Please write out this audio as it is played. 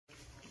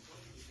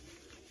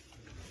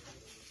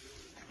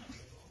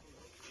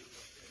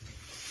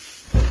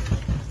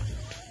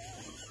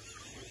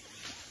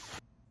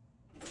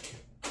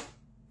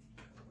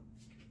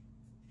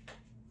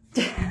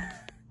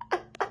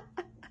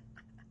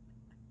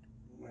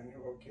my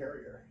new old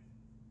carrier.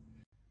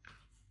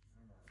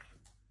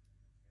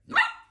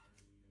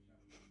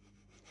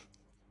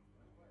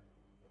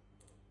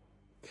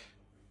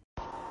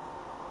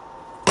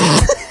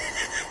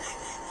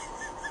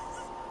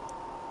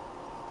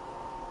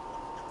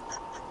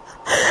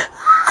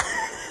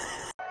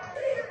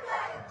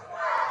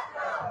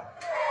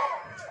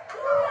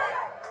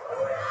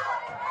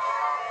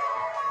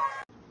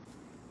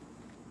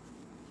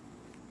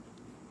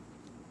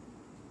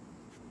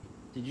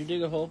 Did you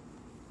dig a hole?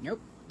 Nope,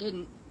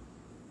 didn't.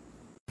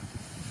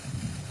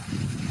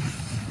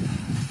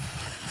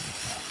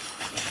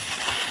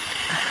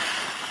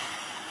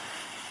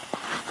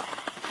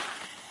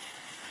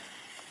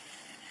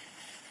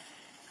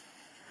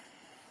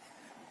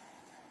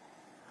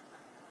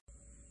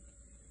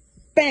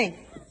 Bang!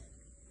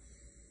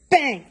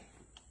 Bang!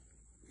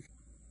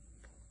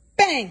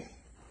 Bang!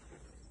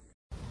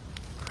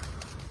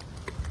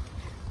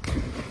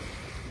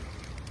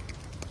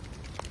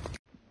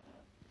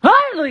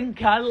 I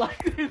think I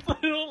like this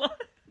little.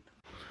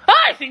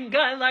 I think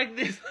I like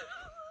this.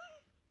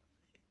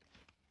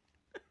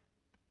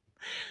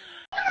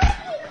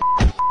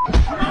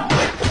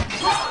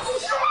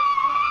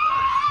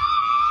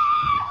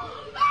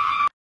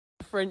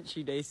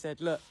 Frenchie, they said,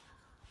 look,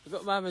 look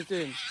what Mama's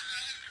doing.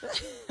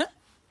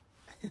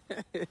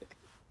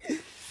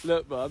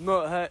 Look, but I'm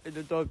not hurting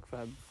the dog,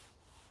 fam.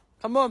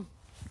 Come on.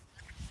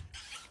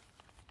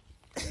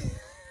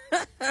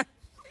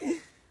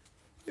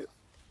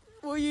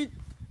 What you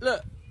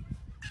look?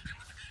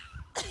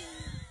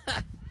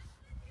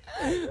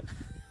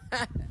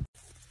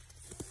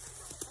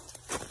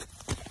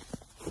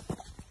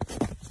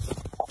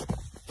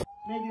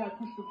 Maybe I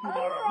pushed the food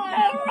out.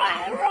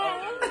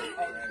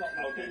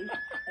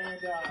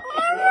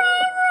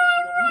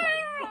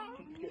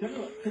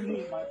 To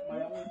me, my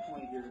only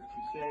point here is to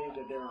say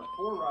that there are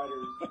 4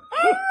 riders that are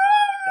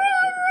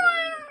capable of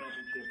winning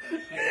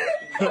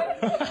the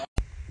championship.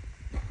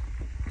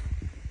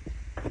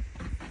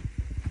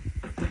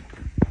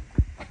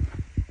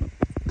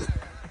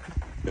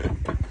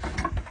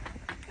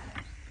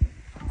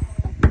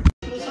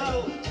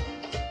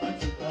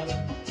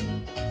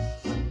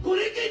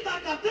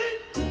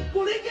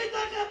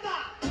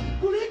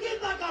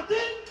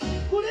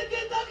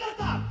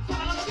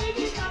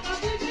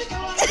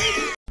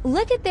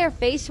 Look at their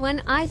face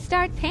when I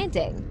start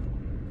panting.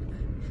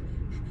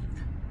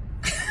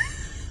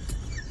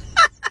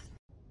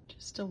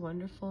 Just a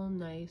wonderful,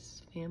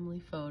 nice family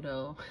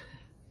photo.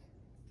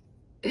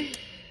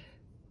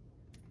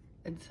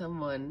 And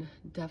someone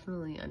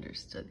definitely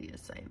understood the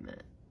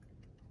assignment.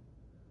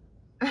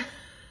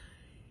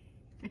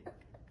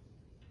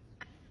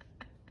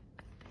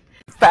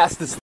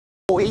 Fast as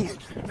boy.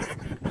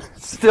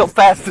 Still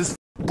fast as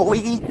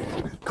boy.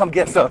 Come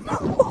get some.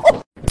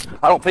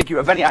 I don't think you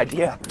have any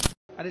idea.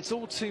 And it's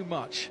all too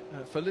much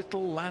for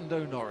little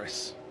Lando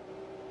Norris.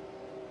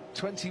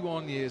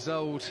 21 years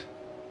old.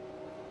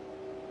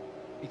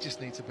 He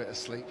just needs a bit of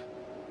sleep.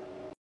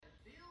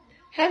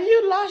 Have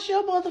you lost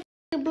your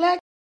motherfucking black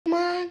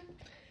mind?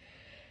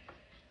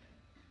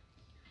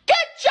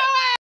 Get your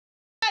ass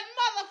on that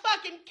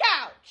motherfucking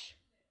couch!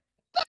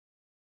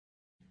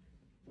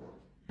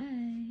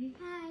 Hi.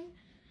 Hi.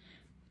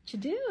 What you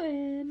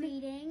doing?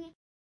 Reading.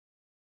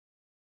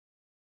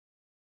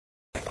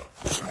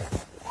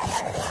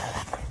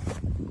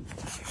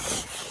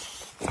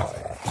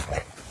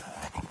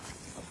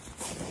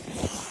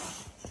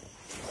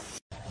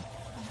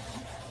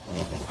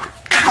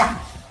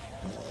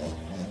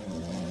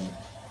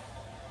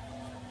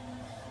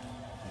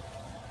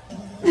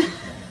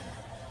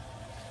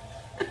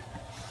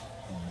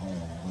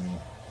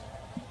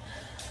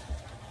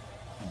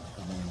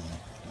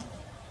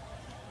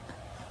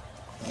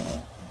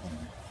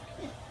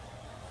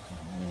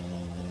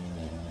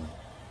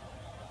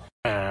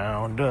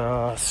 Found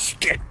a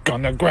stick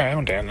on the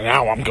ground and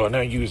now I'm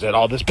gonna use it.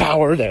 All this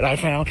power that I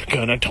found,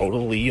 gonna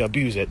totally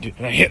abuse it. Do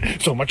not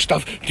hit so much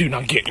stuff, do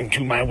not get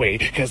into my way,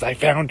 cause I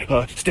found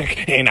a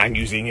stick and I'm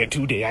using it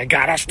today. I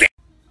got a stick.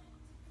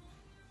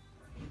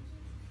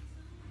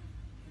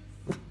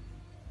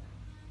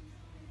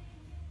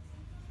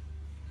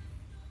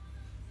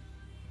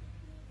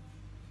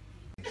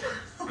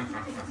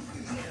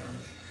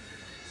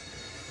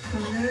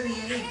 From an early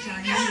age,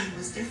 I knew he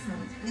was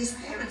different. And his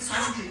parents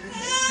argued with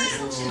him.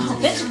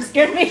 That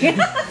scared me.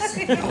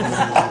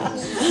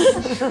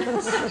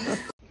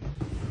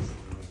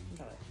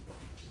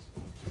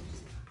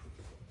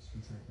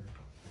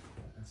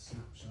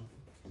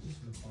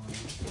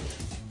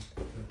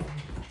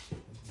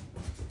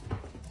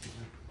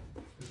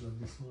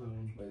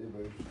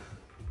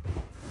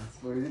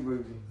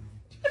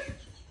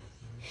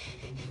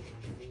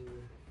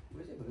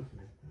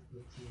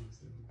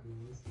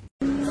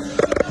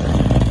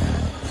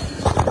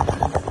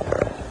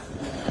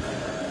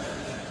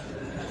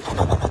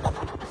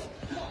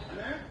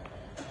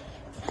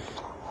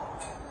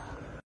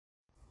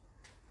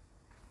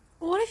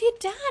 What have you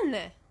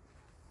done?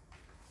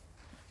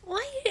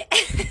 Why you...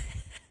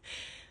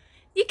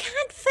 You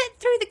can't fit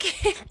through the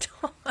cage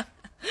door.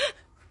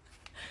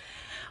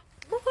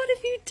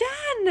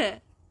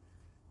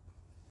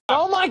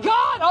 Oh my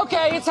God!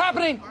 Okay, it's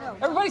happening.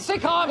 Everybody stay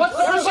calm. What's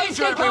the Everybody procedure,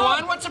 stay calm.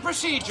 everyone? What's the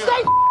procedure?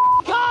 Stay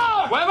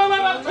calm. Wait.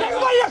 Everybody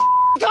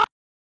calm.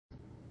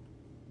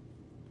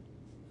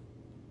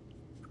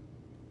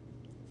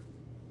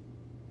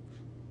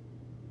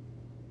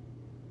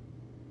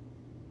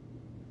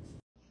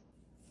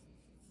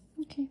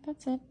 Okay,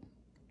 that's it.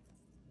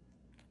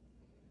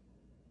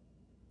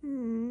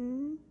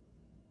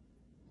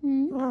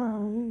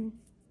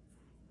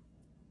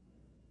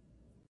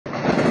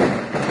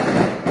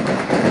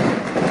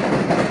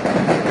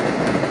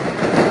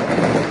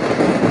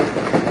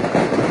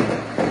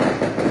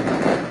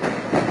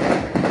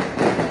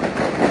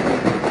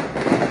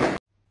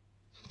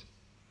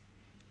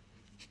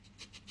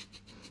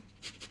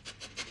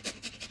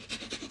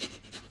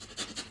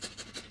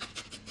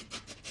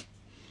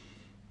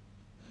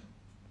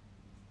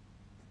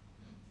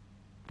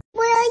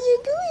 What are you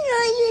doing?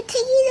 Are you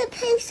taking a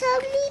pic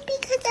of me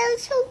because I'm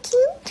so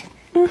cute?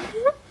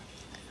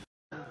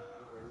 Has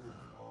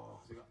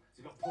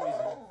it got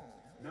poison?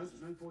 No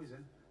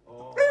poison.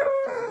 Oh,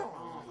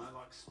 armor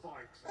like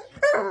spikes.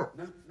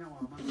 No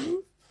armor.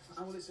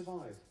 How will it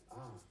survive?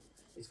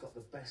 It's got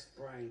the best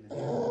brain in the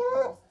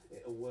world.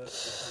 It'll work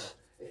for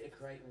it'll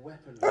create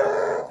weaponry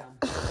down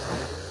 10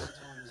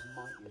 times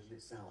mightier than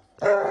itself.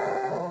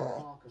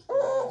 It'll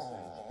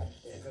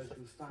go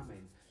through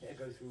famine.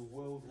 It'll go through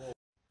World War.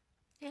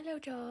 Hello,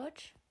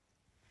 George.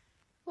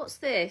 What's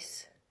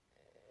this?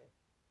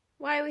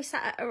 Why are we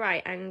sat at a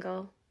right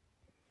angle?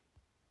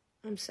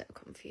 I'm so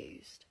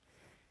confused.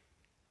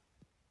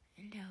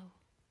 Hello.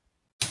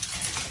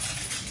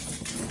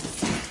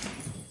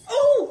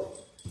 Oh!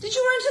 Did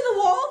you run to the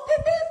wall,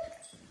 Pip-Pip?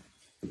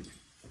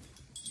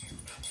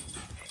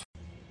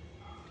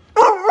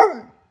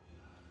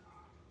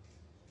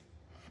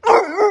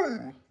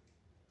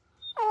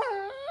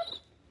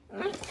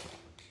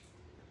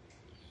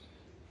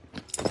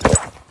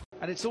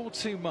 And it's all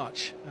too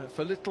much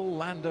for little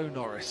Lando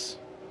Norris.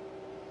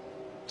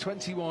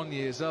 21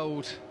 years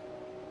old.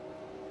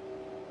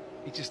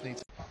 He just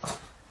needs...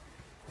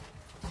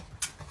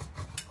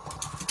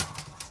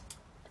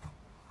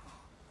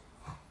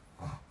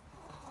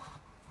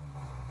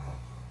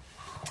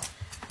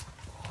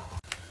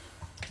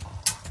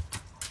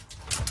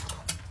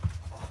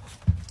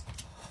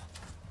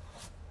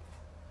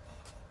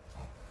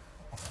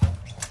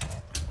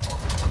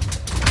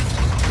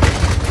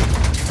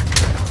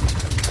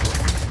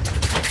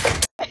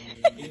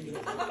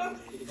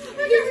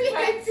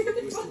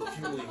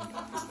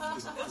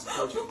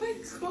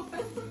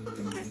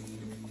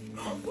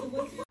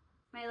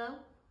 Milo,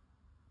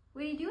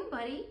 what are you doing,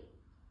 buddy?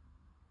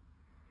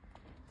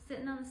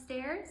 Sitting on the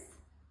stairs?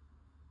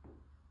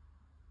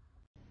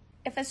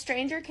 If a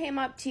stranger came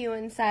up to you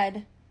and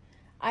said,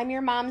 "I'm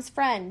your mom's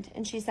friend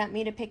and she sent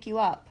me to pick you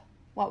up,"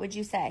 what would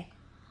you say?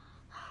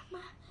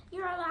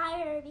 You're a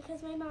liar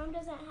because my mom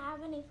doesn't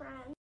have any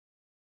friends.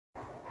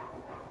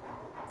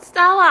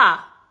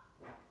 Stella!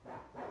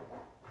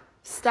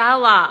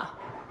 Stella!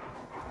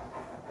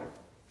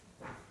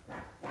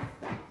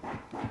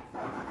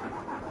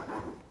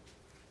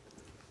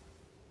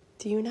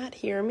 Do you not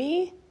hear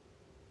me?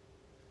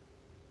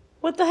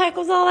 What the heck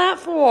was all that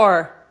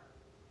for?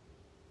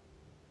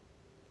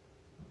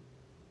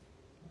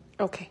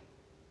 Okay.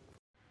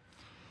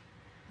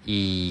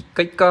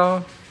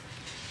 이끌까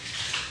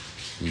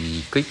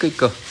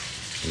이끌까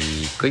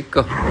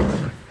이끌까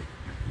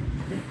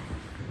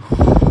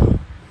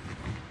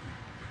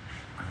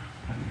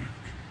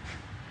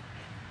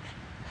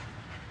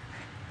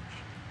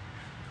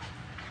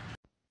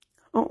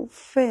Oh,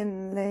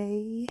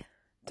 Finley,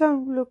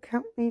 don't look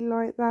at me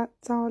like that,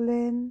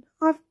 darling.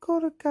 I've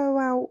got to go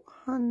out,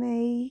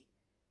 honey.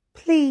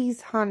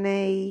 Please,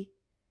 honey.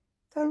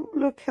 Don't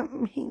look at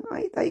me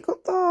like that. You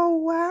got the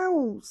whole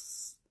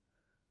house.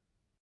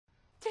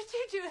 Did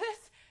you do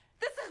this?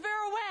 This is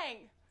Vera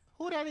Wang.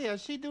 Who that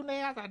is? She do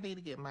nails? I need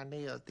to get my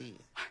nails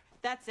did.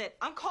 That's it.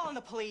 I'm calling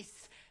the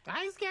police.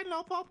 I ain't scared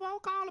no popo.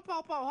 Call the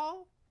popo,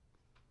 ho.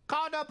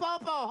 Call the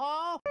popo,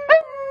 ho.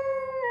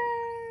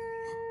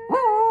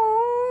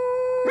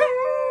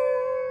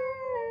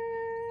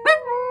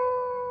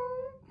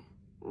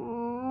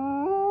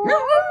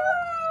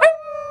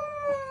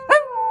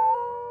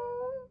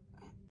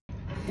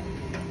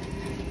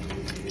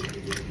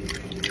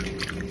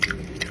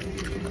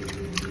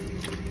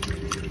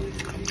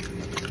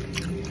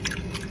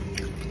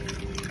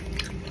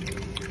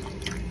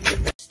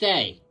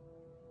 Stay.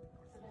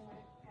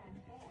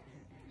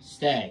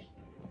 Stay.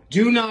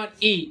 Do not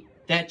eat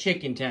that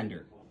chicken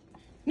tender.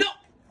 No!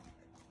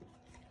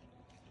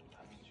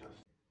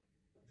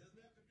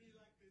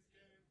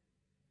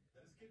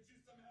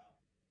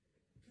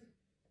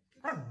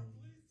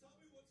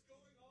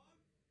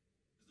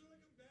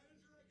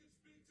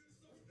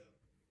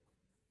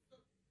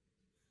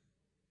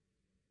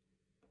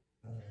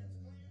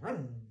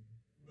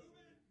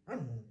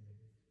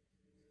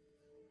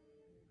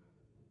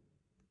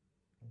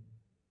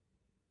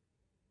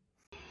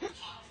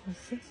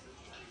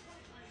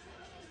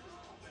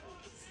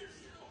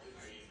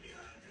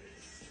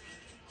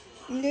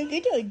 Look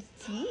at those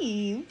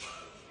teeth.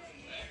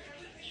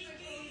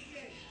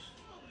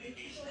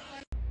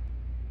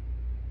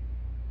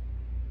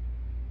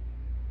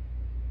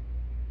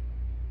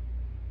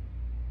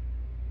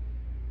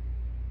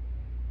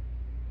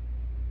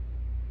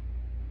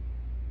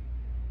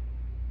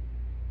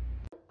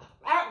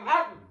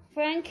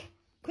 Frank,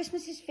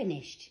 Christmas is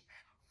finished.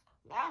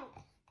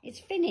 It's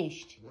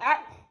finished.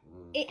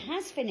 It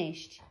has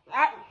finished.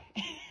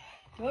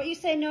 What you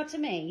say no to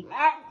me?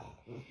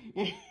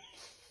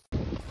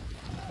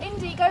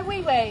 Indy, go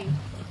wee wee.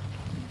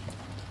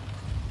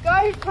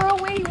 Go for a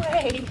wee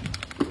wee.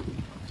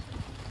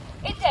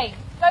 Indy,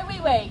 go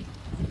wee wee.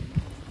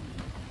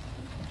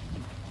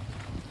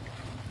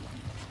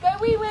 Go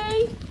wee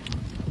wee.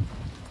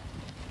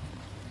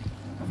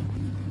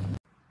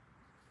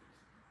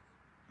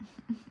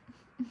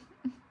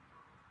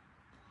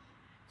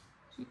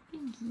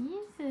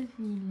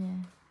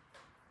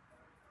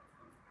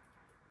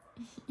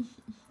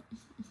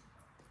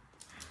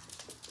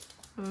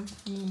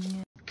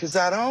 Cause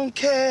I don't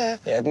care.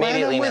 Yeah,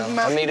 immediately when I'm no.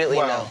 with my- Immediately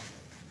Wow.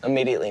 no.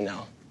 Immediately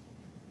no.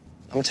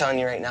 I'm telling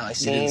you right now, I didn't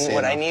seen say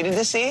what I enough. needed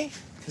to see.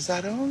 Cause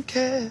I don't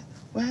care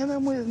when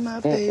I'm with my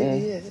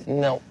baby. Yeah.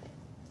 No.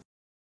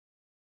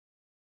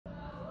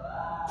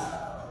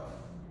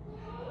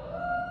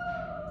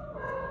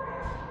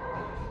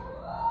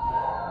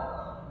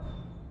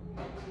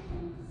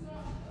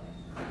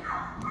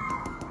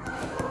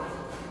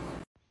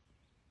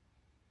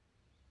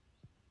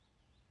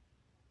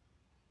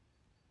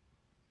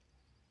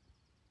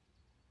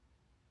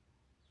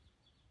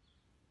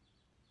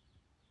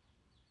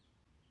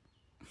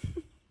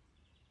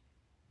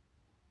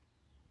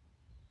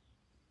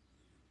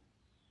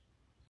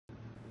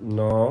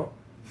 No.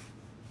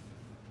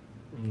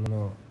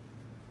 No.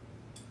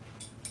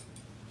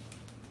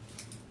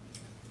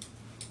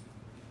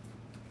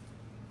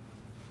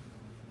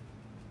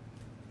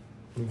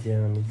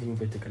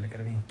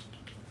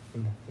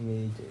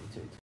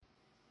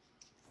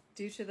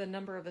 Due to the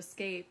number of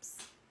escapes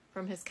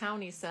from his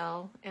county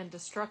cell and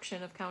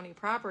destruction of county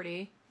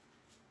property,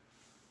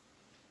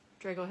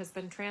 Drago has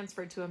been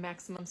transferred to a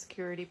maximum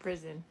security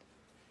prison.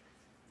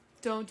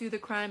 Don't do the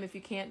crime if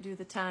you can't do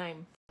the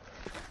time.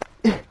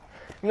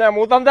 Minä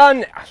muutan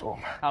tänne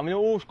asumaan. Tää on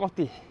minun uusi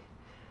koti.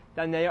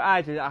 Tänne ei oo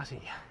äitille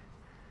asia.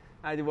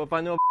 Äiti voi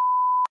painua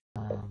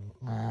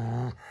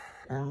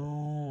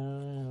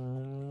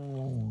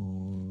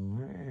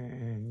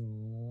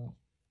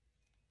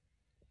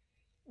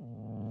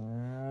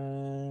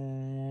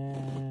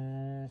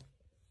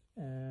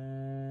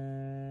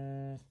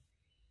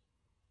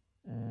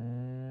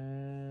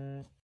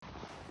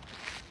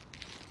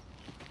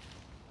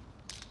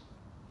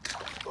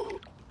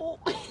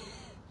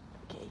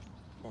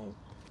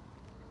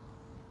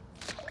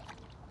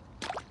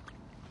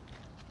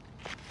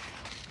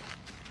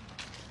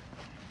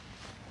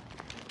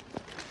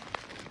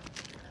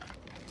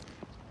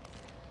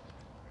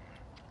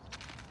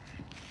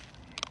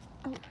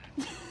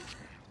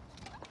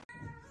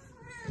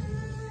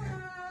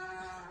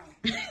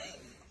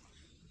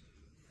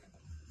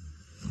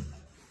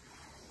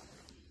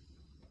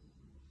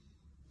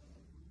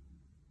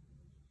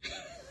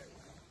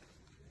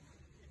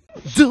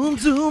Zoom,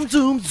 zoom,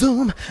 zoom,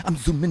 zoom. I'm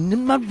zooming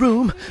in my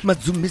room. My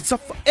zoom is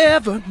off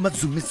forever. My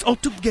zoom is all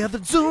together.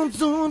 Zoom,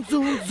 zoom,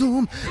 zoom,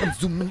 zoom. I'm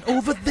zooming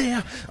over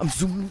there. I'm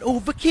zooming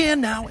over here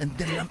now. And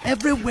then I'm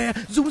everywhere.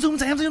 Zoom, zoom,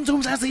 zoom, zoom,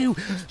 zoom, zoom,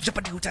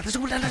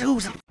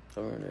 zoom.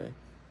 Sorry.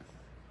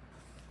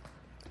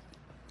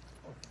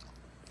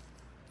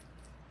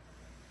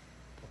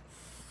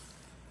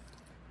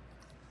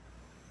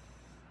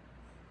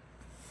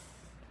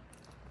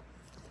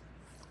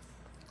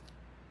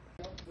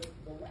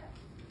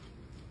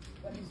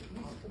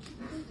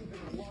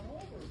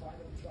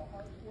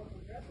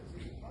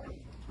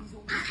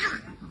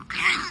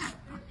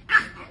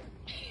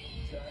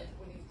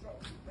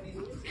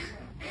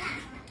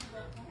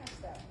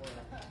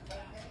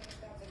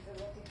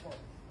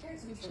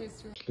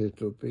 This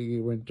little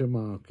piggy went to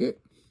market.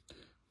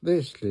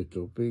 This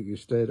little piggy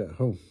stayed at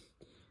home.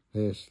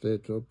 This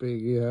little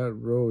piggy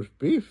had roast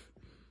beef.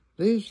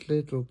 This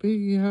little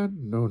piggy had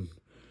none.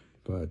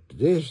 But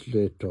this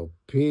little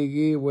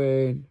piggy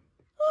went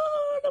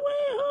all the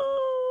way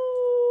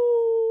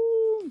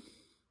home.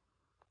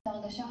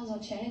 ההרגשה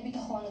הזאת שאין לי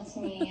ביטחון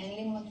עצמי, אין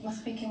לי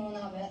מספיק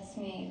אמונה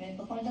בעצמי,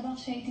 ובכל דבר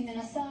שהייתי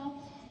מנסה,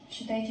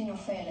 פשוט הייתי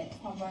נופלת.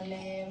 אבל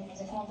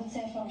זה כמו בית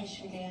ספר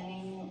בשבילי,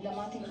 אני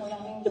למדתי כל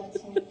להאמין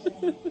בעצמי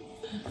יותר.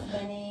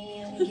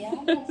 ואני גאה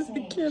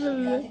בעצמי,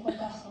 שהגעתי כל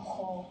כך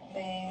רחוק,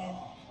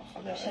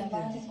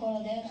 ושעברתי את כל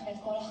הדרך ואת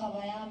כל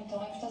החוויה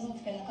המטורפת הזאת,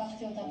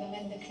 ולקחתי אותה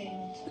באמת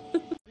בכנות.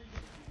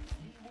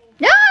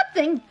 I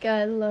think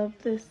I love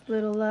this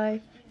little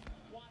life.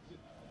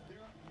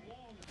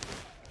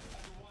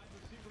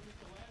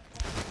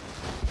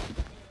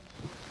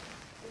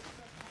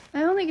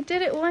 I only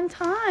did it one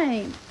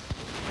time.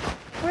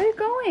 Where are you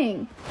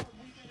going?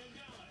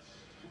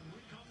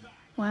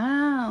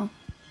 Wow.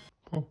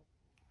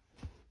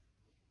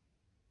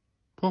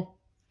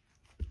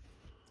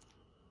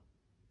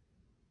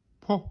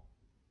 Paw.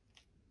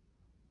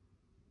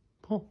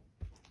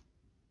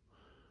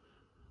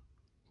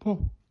 Paw.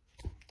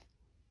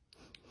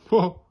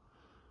 Paw.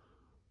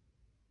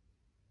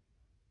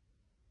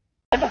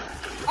 iPhone!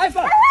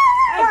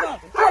 iPhone!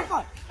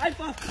 iPhone!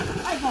 iPhone!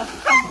 iPhone!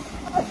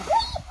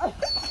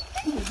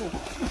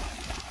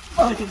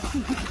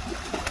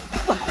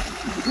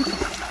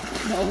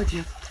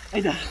 Молодец.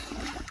 Айда.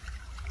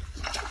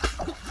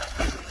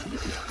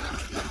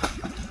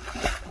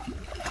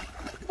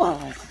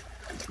 Молодец.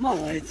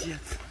 Молодец.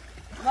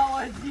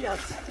 Молодец.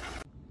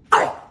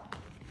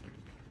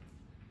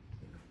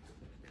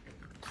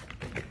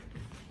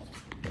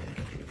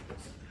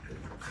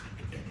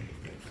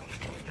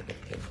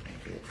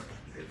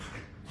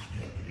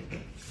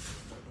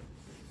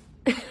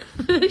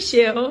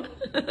 Shoe.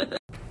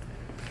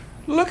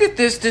 Look at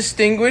this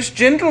distinguished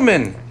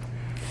gentleman.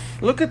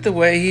 Look at the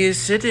way he is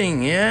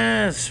sitting.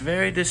 Yes,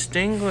 very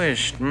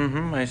distinguished.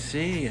 I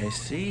see, I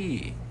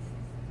see.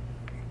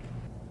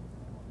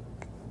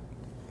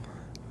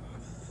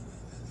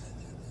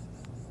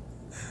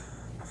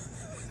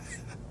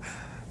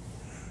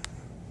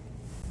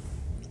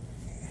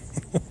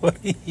 What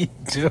are you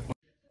doing?